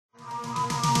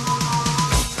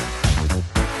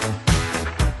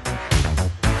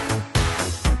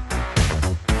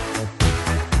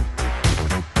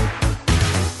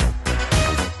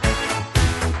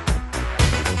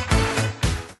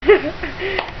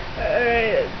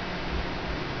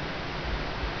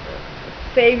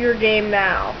save your game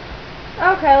now.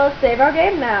 Okay, let's save our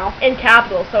game now. In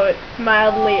capital, so it's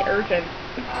mildly urgent.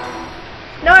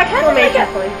 No exclamation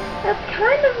point. That's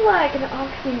kind of like an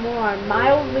oxymoron.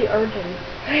 Mildly urgent.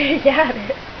 Yeah, it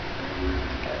is.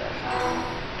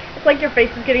 It's like your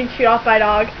face is getting chewed off by a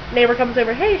dog. Neighbor comes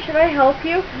over, hey, should I help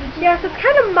you? Yes, it's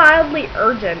kind of mildly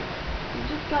urgent. You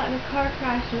just got in a car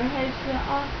crash and are headed to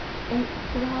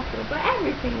the hospital, but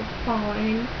everything is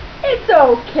fine. It's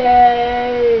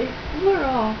okay. We're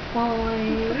all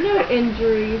fine. No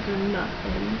injuries or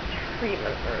nothing.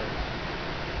 Treatment room.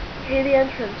 Okay, the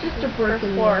entrance. Just a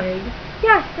broken leg.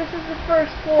 Yes, this is the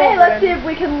first floor. Hey, let's see if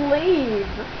we can leave.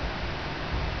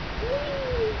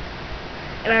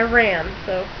 And I ran,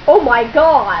 so. Oh my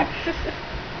god!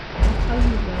 How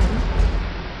you ran?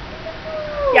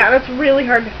 Yeah, that's really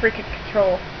hard to freaking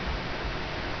control.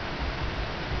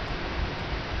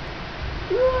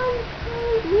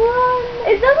 Run!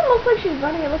 It doesn't look like she's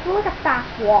running, it looks more like a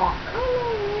fast walk. I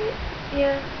know, right?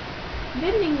 Yeah.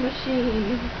 Vending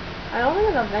machine. I don't think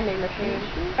it's a vending machine.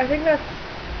 I think that's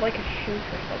like a shoe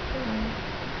or something.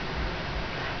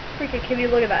 Freaking kitty,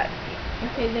 look at that.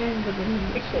 Okay, there's the vending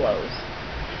machine. It glows.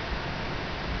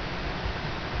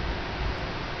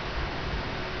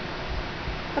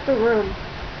 That's a room.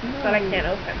 That I can't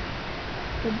open.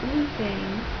 The blue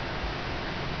thing.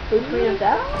 Blue screen of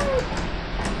death?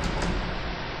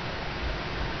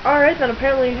 Alright, then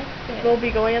apparently we'll be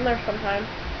going in there sometime.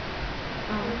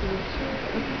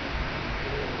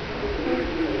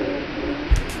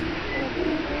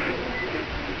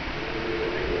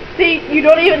 See, you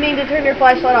don't even need to turn your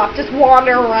flashlight off. Just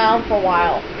wander around for a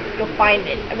while. You'll find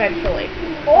it eventually.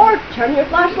 Or turn your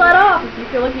flashlight off if you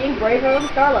feel like being braver than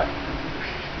Scarlet.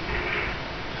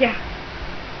 Yeah.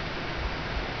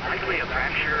 Likely a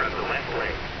fracture of the left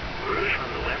leg. Bruise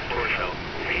from the left torso.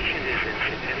 Patient is in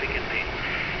significant pain.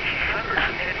 She suffered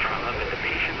some head trauma, but the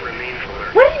patient remains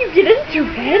alert. What did you get into,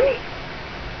 Ben?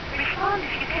 Respond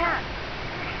if you can.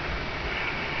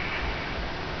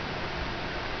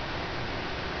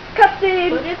 Cutscene!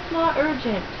 But it's not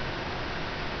urgent.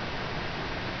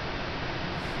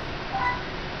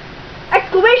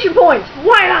 Exclamation point!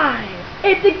 White eyes!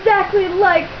 It's exactly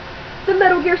like the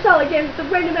Metal Gear Solid game with the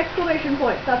random exclamation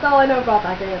points. That's all I know about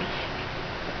that game.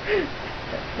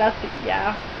 That's,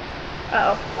 yeah.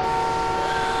 Uh-oh.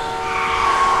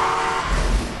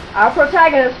 Our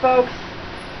protagonist, folks.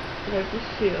 There's the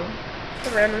shoe.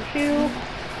 The random shoe.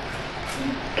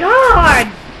 God!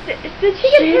 Did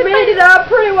she get hit made it out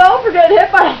pretty well for getting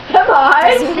hit by a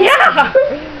semi. Yeah!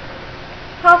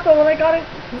 Hospital when I got it.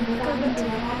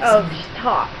 Oh, she's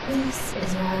top. This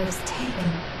is where I was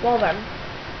taken. Well then.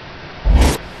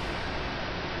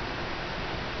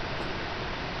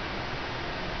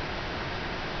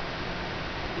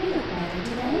 You look better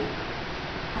today.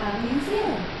 How do you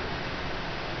feel?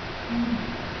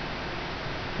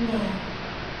 Yeah.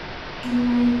 Can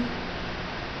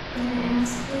I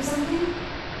ask you something?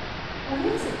 What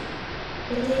is it?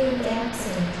 The day of the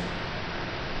accident.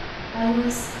 I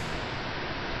was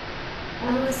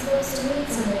supposed to meet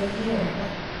somebody here,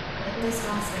 at this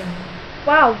hospital.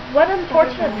 Wow, what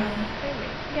unfortunate timing.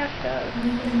 Yeah, she does.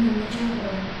 Meet them in the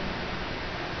jungle.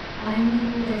 I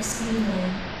remember their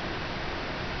screaming.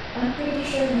 I'm pretty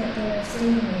sure that they were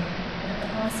staying there at the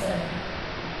hospital.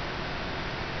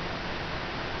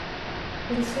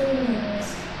 The screaming was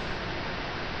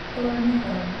for a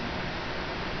nickel.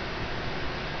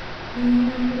 You know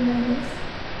who that is?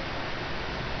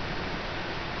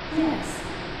 Yes.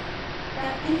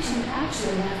 That patient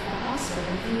actually left the hospital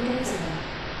a few days ago.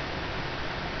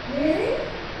 Really?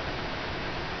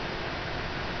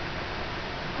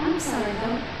 I'm sorry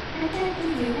though, I can't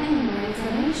give you any more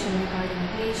information regarding the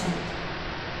patient.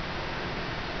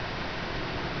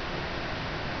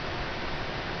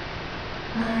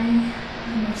 I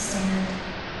understand.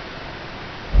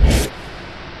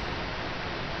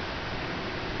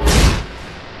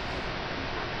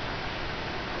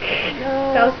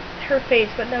 No. That was her face,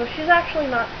 but no, she's actually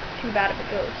not too bad of a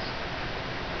ghost.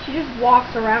 She just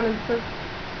walks around and says,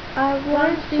 I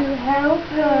want to help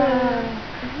her.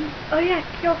 Oh yeah,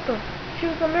 Kyoko. She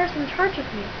was the nurse in charge of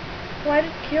me. Why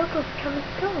did Kyoko become a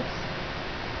ghost?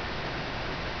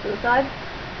 Suicide?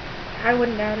 I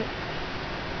wouldn't doubt it.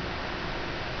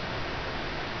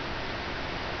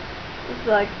 It's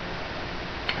like,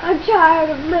 I'm tired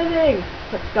of living.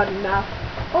 That's good enough.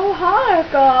 Oh, hi,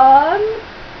 Gon.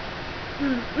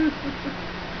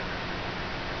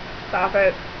 Stop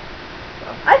it.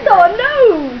 I saw a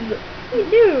nose! You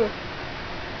do.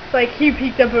 It's like he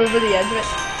peeked up over the edge of it.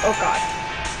 Oh god.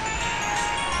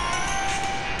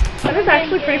 That is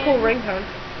actually pretty cool ringtone.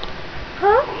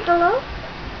 Huh? Hello?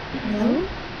 Hello?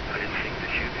 I didn't think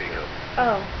that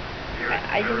Oh. You're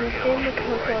I very understand the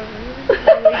eligible, cocoa. right?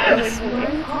 What's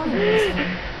wrong with him?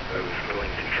 I was going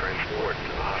to transport to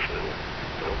the hospital.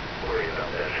 Don't worry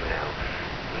about that for now.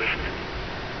 Listen to me.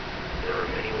 There are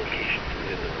many locations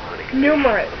within the Mnemonic Division,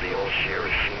 Numerous. but they all share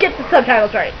a single Get the arm,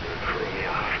 subtitles right. the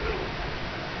Coronia Hospital.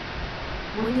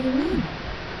 What do you mean?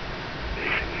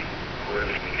 Basically,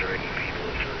 whoever's been dragging people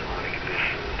into the Mnemonic Abyss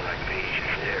through the Black Page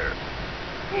is there.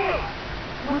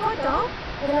 What dog?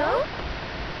 Hello?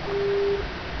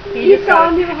 You just saw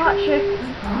got me it. a hot chick.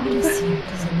 What dog is here?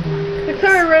 Does anyone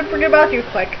Sorry, Red, forget about you.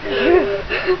 Click.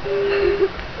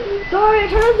 Sorry, it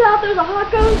turns out there's a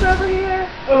hot ghost over here.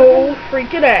 Oh,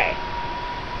 freaking A.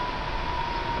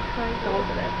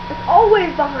 It's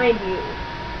always behind you.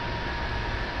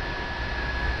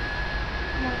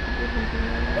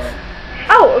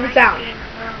 Oh, it was down.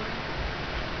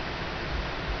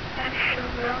 I'm so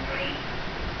lonely.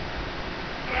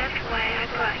 That's why I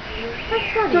brought you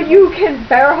here. So you can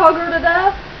bear hug her to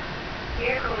death?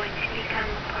 You're going to become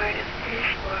a part of this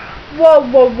world. Whoa,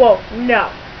 whoa, whoa. No.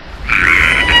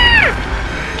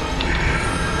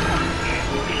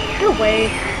 Get away.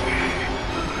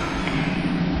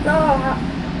 So,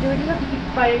 do we just have to keep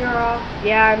fighting her off?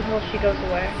 Yeah, until she goes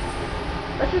away.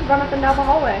 Let's just run up and down the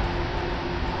hallway.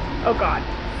 Oh, God.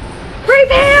 Free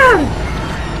Pam!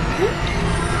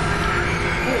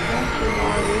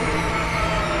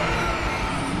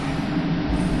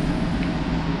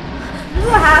 This is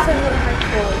what happens in high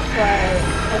school. It's play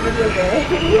a video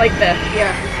game. Like this,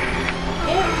 yeah.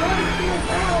 It wants your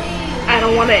belly. I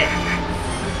don't want it.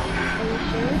 Are you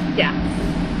sure? Yeah.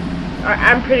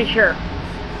 I'm pretty sure.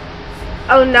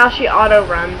 Oh, now she auto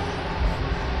runs.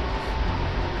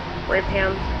 Ray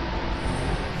Pam.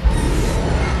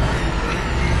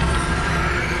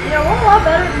 You know, we're a lot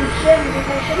better than Shin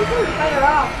because Shin can fight her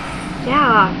off.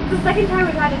 Yeah. It's the second time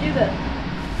we've had to do this.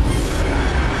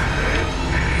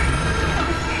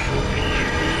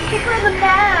 Kick her in the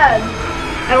Gnads.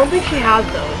 I don't think she has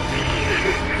those.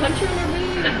 Punch her in her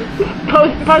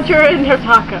boobs. Punch her in her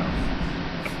taco.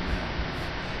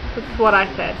 That's what I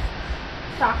said.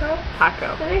 Taco?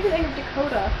 Taco. That makes me think of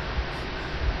Dakota.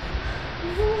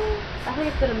 I think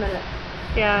it's been a minute.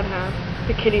 Yeah, it has.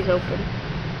 The kitty's open.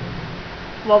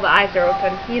 Well, the eyes are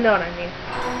open. You know what I mean.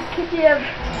 Kitty of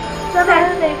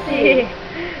safety.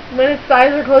 When its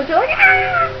eyes are closed, you're like,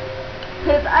 ah!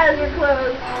 His eyes are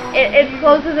closed. It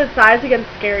closes its eyes against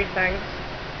scary things.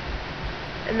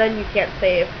 And then you can't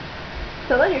save.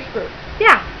 So then you're screwed.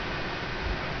 Yeah.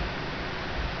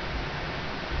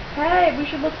 Hey, we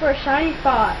should look for a shiny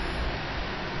spot.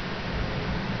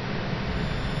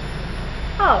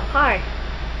 Oh, hi.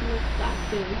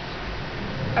 That's good.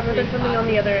 I bet there's something on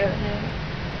the other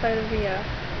side of the,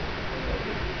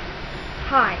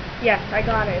 Hi. Yes, I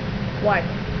got it. What?